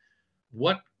off,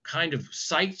 what kind of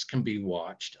sites can be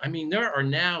watched. I mean, there's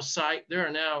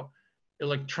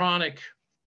electronic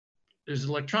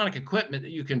equipment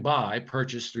that you can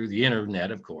purchase through the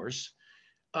internet, of course,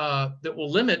 that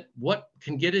will limit what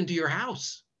can get into your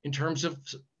house in terms of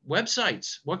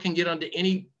websites, what can get onto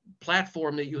any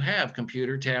platform that you have,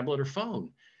 computer, tablet, or phone.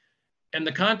 And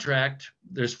the contract,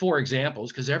 there's 4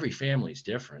 examples, because every family is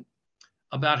different,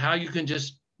 about how you can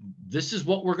this is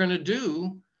what we're going to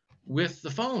do with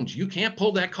the phones. You can't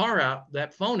pull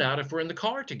that phone out if we're in the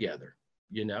car together.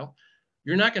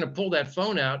 You're not going to pull that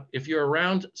phone out if you're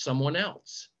around someone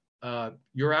else.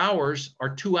 Your hours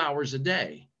are 2 hours a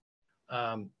day.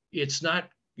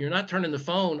 You're not turning the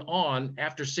phone on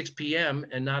after 6 p.m.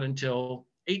 and not until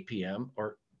 8 p.m.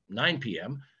 or 9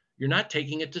 p.m. You're not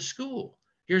taking it to school.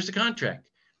 Here's the contract.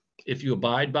 If you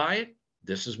abide by it,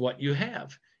 this is what you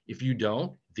have. If you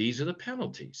don't, these are the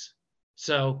penalties.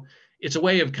 So it's a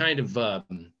way of kind of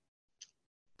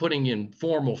putting in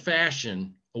formal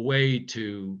fashion a way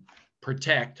to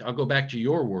protect, I'll go back to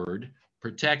your word,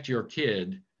 protect your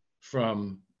kid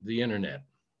from the internet.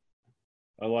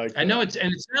 I like that. I know it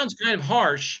sounds kind of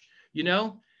harsh,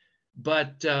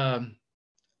 But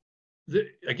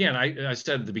again, I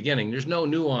said at the beginning, there's no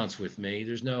nuance with me.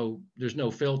 There's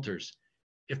no filters.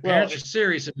 If parents are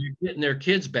serious and they're getting their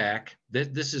kids back,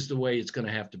 this is the way it's going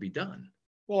to have to be done.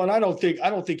 Well, and I don't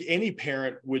think any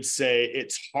parent would say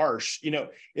it's harsh. You know,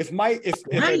 if I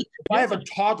have a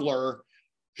toddler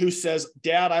who says,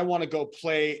 "Dad, I want to go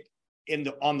play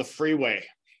on the freeway,"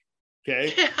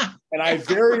 okay, and I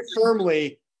very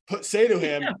firmly say to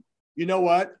him, "You know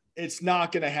what? It's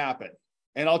not going to happen."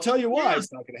 And I'll tell you why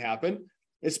it's not going to happen.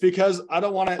 It's because I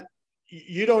don't want to.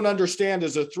 You don't understand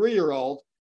as a 3-year-old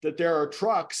that there are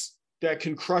trucks that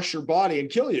can crush your body and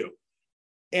kill you.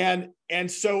 And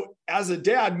so as a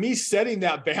dad, me setting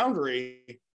that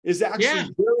boundary is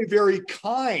actually very, very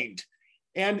kind.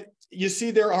 And you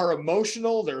see, there are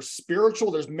emotional, there's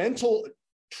spiritual, there's mental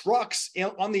trucks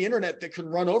on the internet that can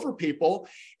run over people.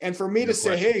 And for me to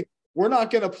say, hey, we're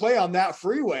not going to play on that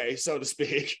freeway, so to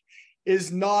speak,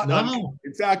 is not. No.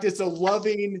 In fact, it's a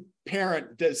loving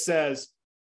parent that says,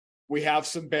 we have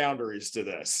some boundaries to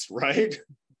this, right?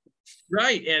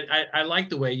 Right. And I like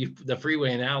the way the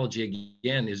freeway analogy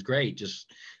again is great. Just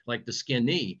like the skin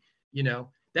knee, you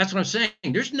know, that's what I'm saying.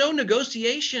 There's no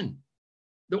negotiation.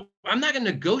 I'm not going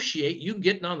to negotiate you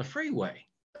getting on the freeway.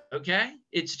 Okay.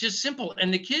 It's just simple.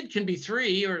 And the kid can be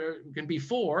 3 or can be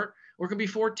 4 or can be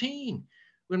 14.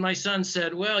 When my son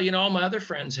said, well, you know, all my other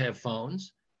friends have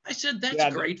phones. I said,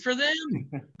 that's great for them.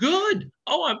 Good.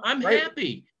 Oh, I'm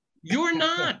happy. You're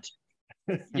not,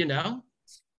 you know?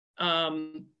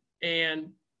 And,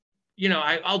 you know,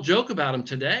 I'll joke about them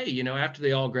today, you know, after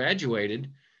they all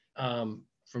graduated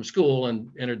from school and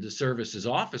entered the service as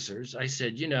officers. I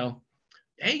said, you know,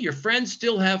 hey, your friends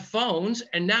still have phones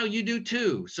and now you do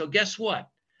too. So guess what?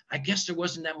 I guess there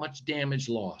wasn't that much damage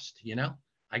lost, you know?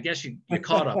 I guess you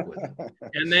caught up with them.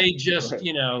 And they just,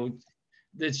 you know,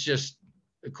 it's just,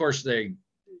 of course, they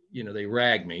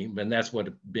rag me, and that's what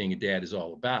being a dad is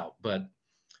all about. But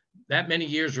that many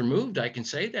years removed, I can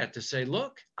say that to say,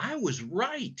 look, I was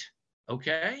right.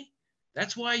 Okay.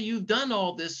 That's why you've done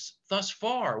all this thus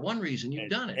far. One reason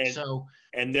you've done it.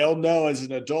 And they'll know as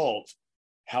an adult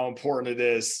how important it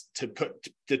is to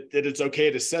that it's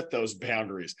okay to set those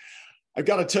boundaries. I've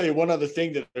got to tell you one other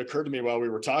thing that occurred to me while we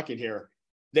were talking here.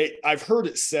 I've heard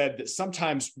it said that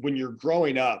sometimes when you're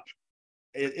growing up,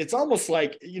 it's almost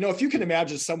like, you know, if you can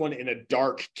imagine someone in a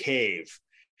dark cave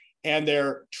and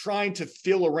they're trying to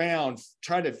feel around,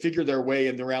 trying to figure their way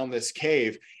in around this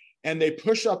cave, and they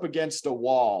push up against a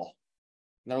wall.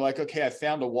 And they're like, okay, I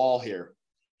found a wall here.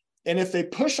 And if they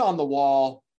push on the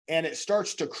wall and it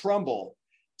starts to crumble,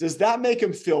 does that make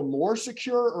them feel more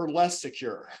secure or less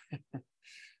secure?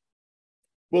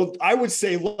 Well, I would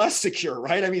say less secure,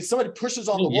 right? I mean, somebody pushes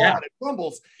on the wall and it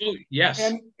crumbles. Oh,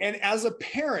 yes. And as a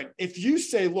parent, if you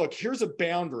say, look, here's a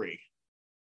boundary,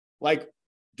 like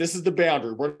this is the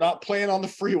boundary. We're not playing on the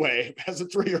freeway as a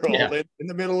 3-year-old in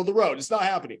the middle of the road. It's not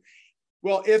happening.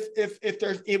 Well, if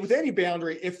there's with any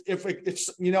boundary, if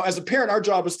you know, as a parent, our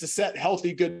job is to set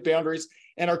healthy, good boundaries,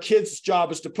 and our kids'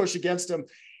 job is to push against them.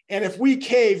 And if we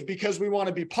cave because we want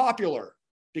to be popular,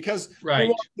 because we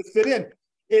want to fit in,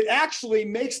 it actually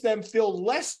makes them feel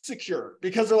less secure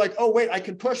because they're like, oh, wait, I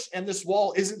can push and this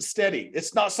wall isn't steady.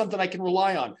 It's not something I can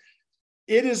rely on.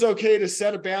 It is okay to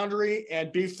set a boundary and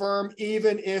be firm,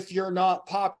 even if you're not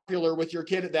popular with your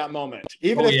kid at that moment,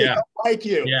 even if they don't like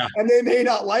you and they may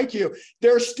not like you,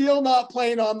 they're still not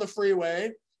playing on the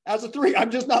freeway as a 3.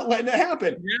 I'm just not letting it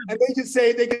happen. Yeah. And they can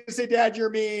say, Dad, you're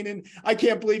mean. And I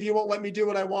can't believe you won't let me do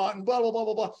what I want and blah, blah, blah,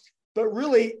 blah, blah. But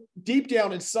really deep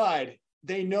down inside,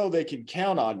 they know they can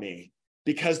count on me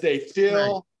because they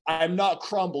feel I'm not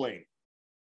crumbling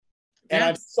and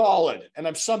I'm solid and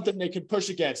I'm something they can push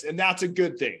against. And that's a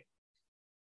good thing.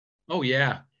 Oh,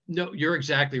 yeah. No, you're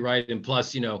exactly right. And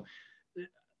plus, you know,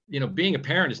 being a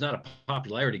parent is not a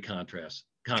popularity contest.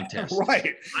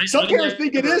 Right. Some parents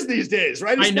think it is these days,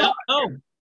 right? I know.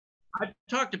 I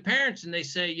talk to parents and they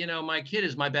say, you know, my kid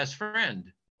is my best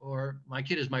friend or my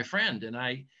kid is my friend. And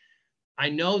I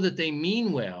know that they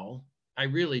mean well. I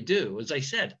really do. As I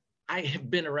said, I have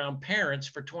been around parents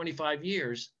for 25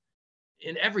 years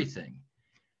in everything.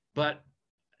 And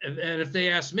if they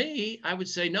ask me, I would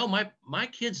say, no, my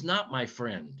kid's not my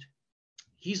friend.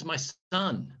 He's my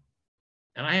son.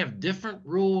 And I have different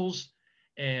rules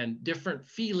and different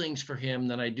feelings for him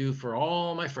than I do for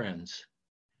all my friends.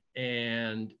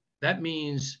 And that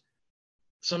means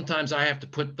sometimes I have to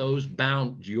put those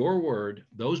boundaries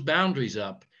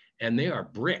up, and they are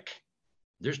brick.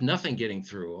 There's nothing getting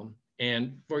through them.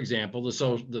 And for example,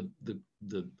 the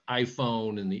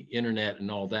iPhone and the internet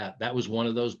and all that was one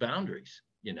of those boundaries,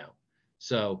 you know?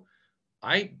 So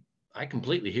I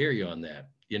completely hear you on that.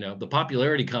 The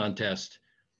popularity contest.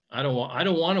 I don't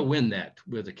want to win that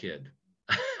with a kid.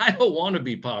 I don't want to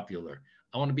be popular.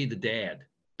 I want to be the dad.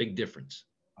 Big difference.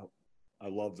 I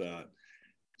love that.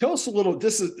 Tell us a little,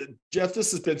 Jeff,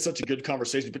 this has been such a good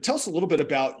conversation, but tell us a little bit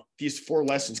about these 4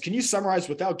 lessons. Can you summarize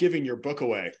without giving your book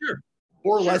away? Sure.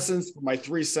 4 lessons for my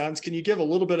 3 sons. Can you give a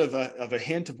little bit of a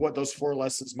hint of what those 4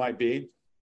 lessons might be?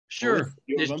 Sure.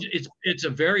 It's a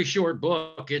very short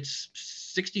book. It's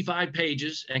 65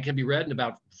 pages and can be read in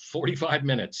about 45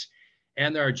 minutes.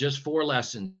 And there are just 4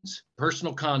 lessons: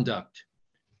 personal conduct,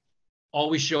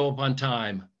 always show up on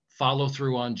time, follow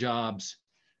through on jobs,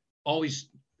 always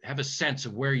have a sense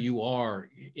of where you are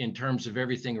in terms of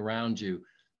everything around you.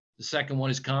 The second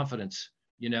one is confidence.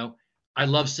 I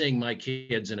love seeing my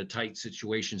kids in a tight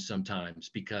situation sometimes,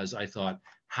 because I thought,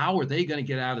 how are they going to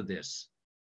get out of this?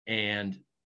 And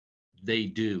they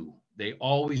do. They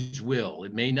always will.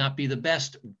 It may not be the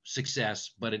best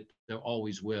success, but they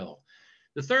always will.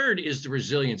 The third is the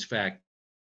resilience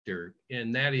factor.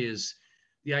 And that is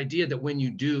the idea that when you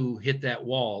do hit that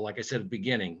wall, like I said at the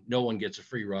beginning, no one gets a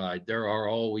free ride. There are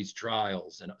always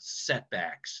trials and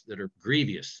setbacks that are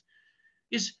grievous.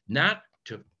 Is not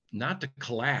to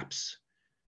collapse,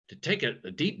 to take a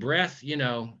deep breath,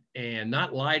 and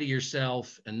not lie to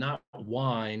yourself and not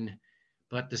whine,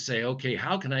 but to say, okay,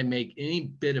 how can I make any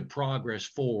bit of progress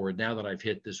forward now that I've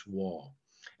hit this wall?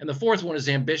 And the fourth one is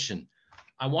ambition.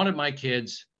 I wanted my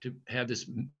kids to have this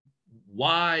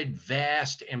wide,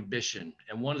 vast ambition.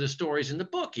 And one of the stories in the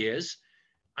book is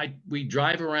we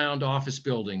drive around office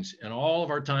buildings and all of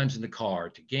our times in the car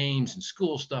to games and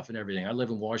school stuff and everything. I live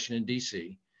in Washington,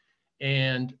 D.C.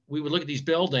 And we would look at these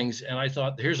buildings and I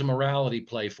thought, here's a morality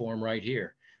play for them right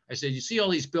here. I said, you see all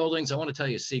these buildings? I want to tell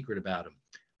you a secret about them.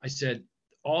 I said,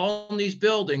 all these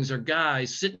buildings are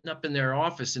guys sitting up in their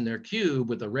office in their cube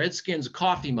with a Redskins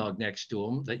coffee mug next to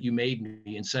them that you made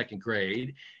me in 2nd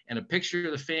grade, and a picture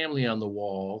of the family on the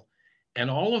wall. And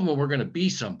all of them were going to be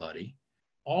somebody.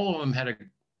 All of them had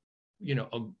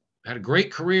a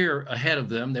great career ahead of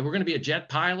them. They were going to be a jet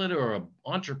pilot or an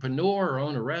entrepreneur or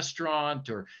own a restaurant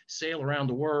or sail around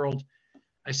the world.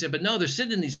 I said, but no, they're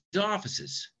sitting in these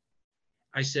offices.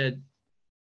 I said,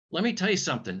 let me tell you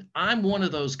something. I'm one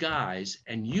of those guys,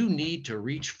 and you need to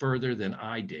reach further than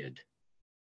I did.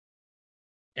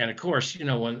 And of course,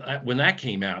 when that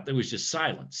came out, there was just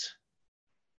silence.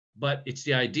 But it's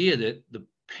the idea that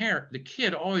the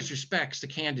kid always respects the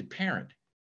candid parent.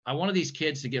 I wanted these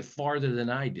kids to get farther than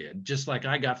I did, just like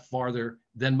I got farther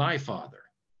than my father,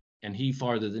 and he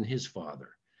farther than his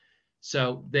father.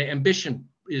 So the ambition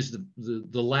is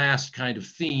the last kind of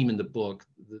theme in the book,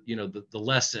 the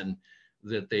lesson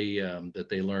that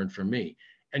they learned from me.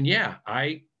 And yeah,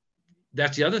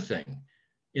 that's the other thing.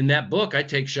 In that book, I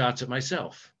take shots at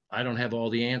myself. I don't have all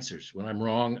the answers. When I'm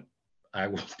wrong, I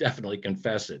will definitely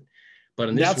confess it. But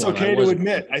in this that's one, okay to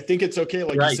admit. I think it's okay,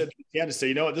 like right. You said, to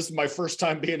say, this is my first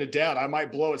time being a dad. I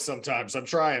might blow it sometimes. I'm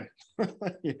trying.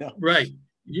 Right.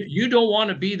 You don't want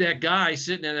to be that guy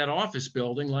sitting in that office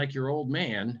building like your old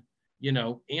man,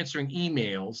 answering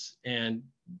emails and,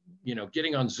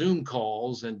 getting on Zoom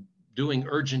calls and doing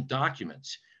urgent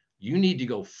documents. You need to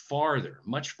go farther,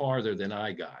 much farther than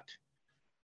I got.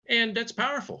 And that's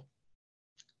powerful.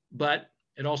 But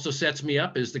it also sets me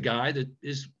up as the guy that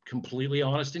is completely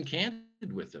honest and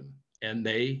candid with them. And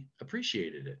they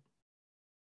appreciated it.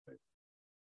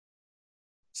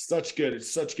 Such good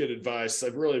advice. I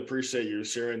really appreciate you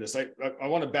sharing this. I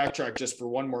want to backtrack just for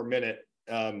one more minute.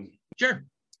 Sure.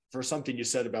 For something you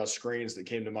said about screens that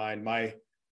came to mind.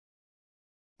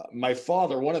 My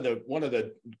father, one of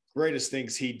the greatest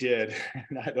things he did,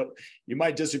 and you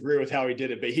might disagree with how he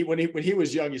did it, but when he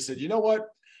was young, he said, you know what?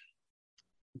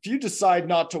 If you decide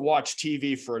not to watch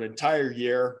TV for an entire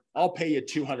year, I'll pay you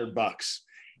 $200.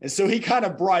 And so he kind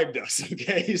of bribed us.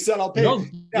 Okay. He said, I'll pay you.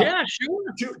 Yeah,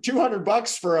 sure.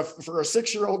 $200 for a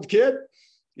 6-year-old kid,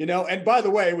 and by the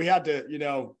way, we had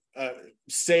to,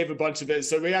 save a bunch of it.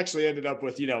 So we actually ended up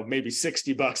with, maybe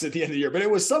 $60 at the end of the year, but it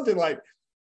was something like,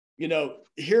 he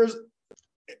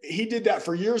did that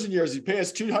for years and years. He'd pay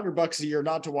us $200 a year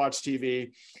not to watch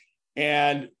TV.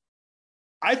 And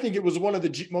I think it was one of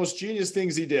the most genius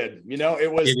things he did.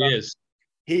 It is.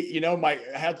 He, I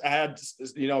had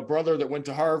a brother that went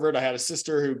to Harvard. I had a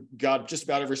sister who got just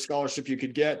about every scholarship you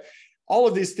could get. All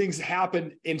of these things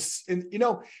happened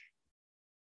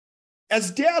as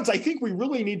dads, I think we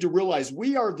really need to realize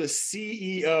we are the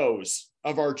CEOs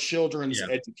of our children's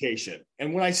education.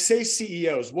 And when I say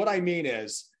CEOs, what I mean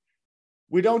is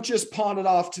we don't just pawn it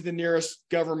off to the nearest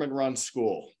government-run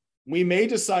school. We may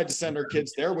decide to send our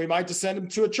kids there. We might send them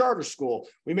to a charter school.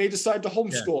 We may decide to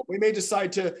homeschool. We may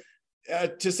decide to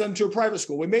to send them to a private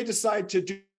school. We may decide to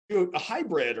do a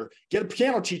hybrid or get a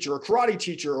piano teacher or karate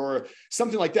teacher or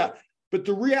something like that. But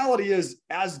the reality is,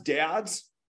 as dads,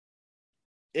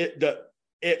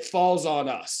 it falls on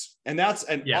us. And that's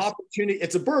an opportunity.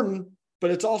 It's a burden,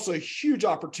 but it's also a huge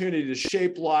opportunity to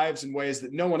shape lives in ways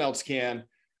that no one else can.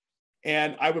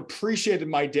 And I've appreciated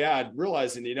my dad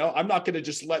realizing, I'm not going to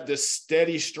just let this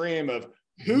steady stream of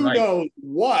who knows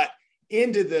what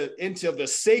into the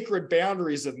sacred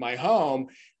boundaries of my home,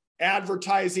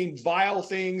 advertising vile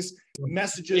things,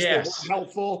 messages that weren't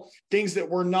helpful, things that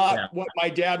were not what my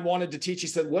dad wanted to teach. He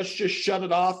said, let's just shut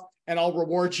it off and I'll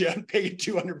reward you and pay you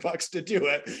 $200 to do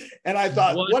it. And I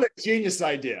thought, what a genius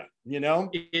idea,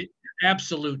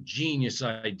 Absolute genius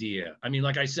idea. I mean,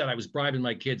 like I said, I was bribing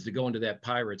my kids to go into that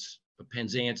Pirates of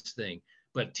Penzance thing,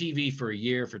 but TV for a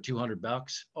year for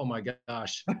 $200. Oh my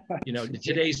gosh. In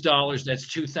today's dollars, that's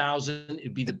 $2,000.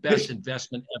 It'd be the best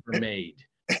investment ever made.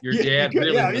 Your dad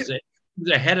really was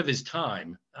ahead of his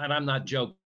time. And I'm not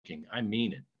joking. I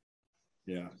mean it.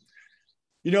 Yeah.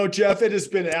 Jeff, it has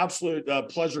been an absolute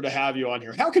pleasure to have you on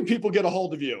here. How can people get a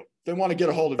hold of you? If they want to get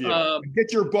a hold of you,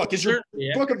 get your book. Is your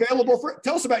book available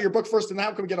tell us about your book first, and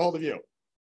how can we get a hold of you?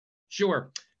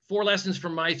 Sure. 4 Lessons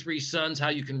from My 3 Sons, How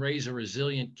You Can Raise a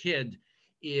Resilient Kid,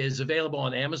 is available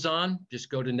on Amazon. Just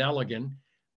go to Nelligan.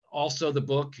 Also, the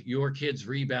book, Your Kids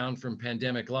Rebound from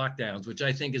Pandemic Lockdowns, which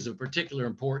I think is of particular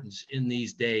importance in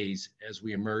these days as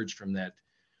we emerge from that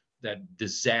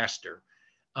disaster.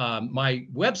 My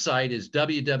website is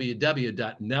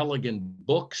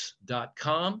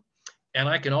www.nelliganbooks.com, and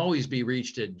I can always be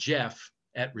reached at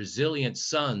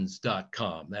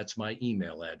jeff@resilientsons.com. That's my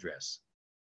email address.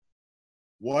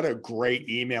 What a great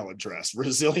email address,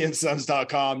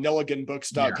 resilientsons.com,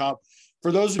 nelliganbooks.com.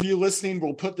 For those of you listening,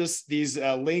 we'll put these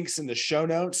links in the show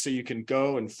notes so you can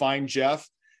go and find Jeff.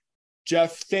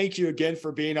 Jeff, thank you again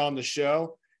for being on the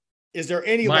show. Is there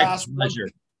any last pleasure?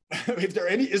 Is there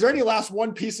any last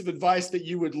one piece of advice that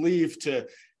you would leave to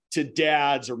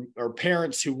dads or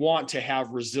parents who want to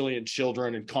have resilient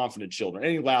children and confident children?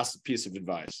 Any last piece of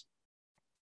advice?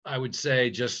 I would say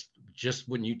just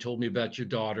when you told me about your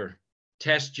daughter,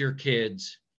 test your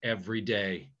kids every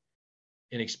day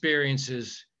in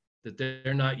experiences that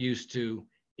they're not used to,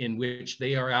 in which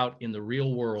they are out in the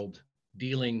real world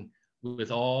dealing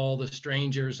with all the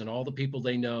strangers and all the people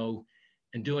they know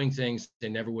and doing things they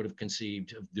never would have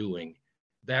conceived of doing.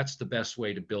 That's the best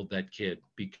way to build that kid,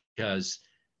 because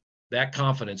that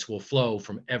confidence will flow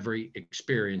from every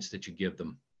experience that you give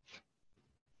them.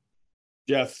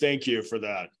 Jeff, thank you for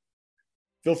that.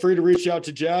 Feel free to reach out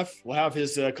to Jeff. We'll have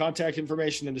his contact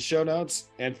information in the show notes.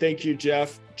 And thank you,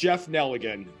 Jeff. Jeff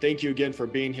Nelligan, thank you again for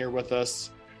being here with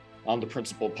us on the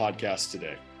Principal Podcast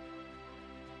today.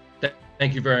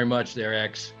 Thank you very much there,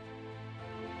 X.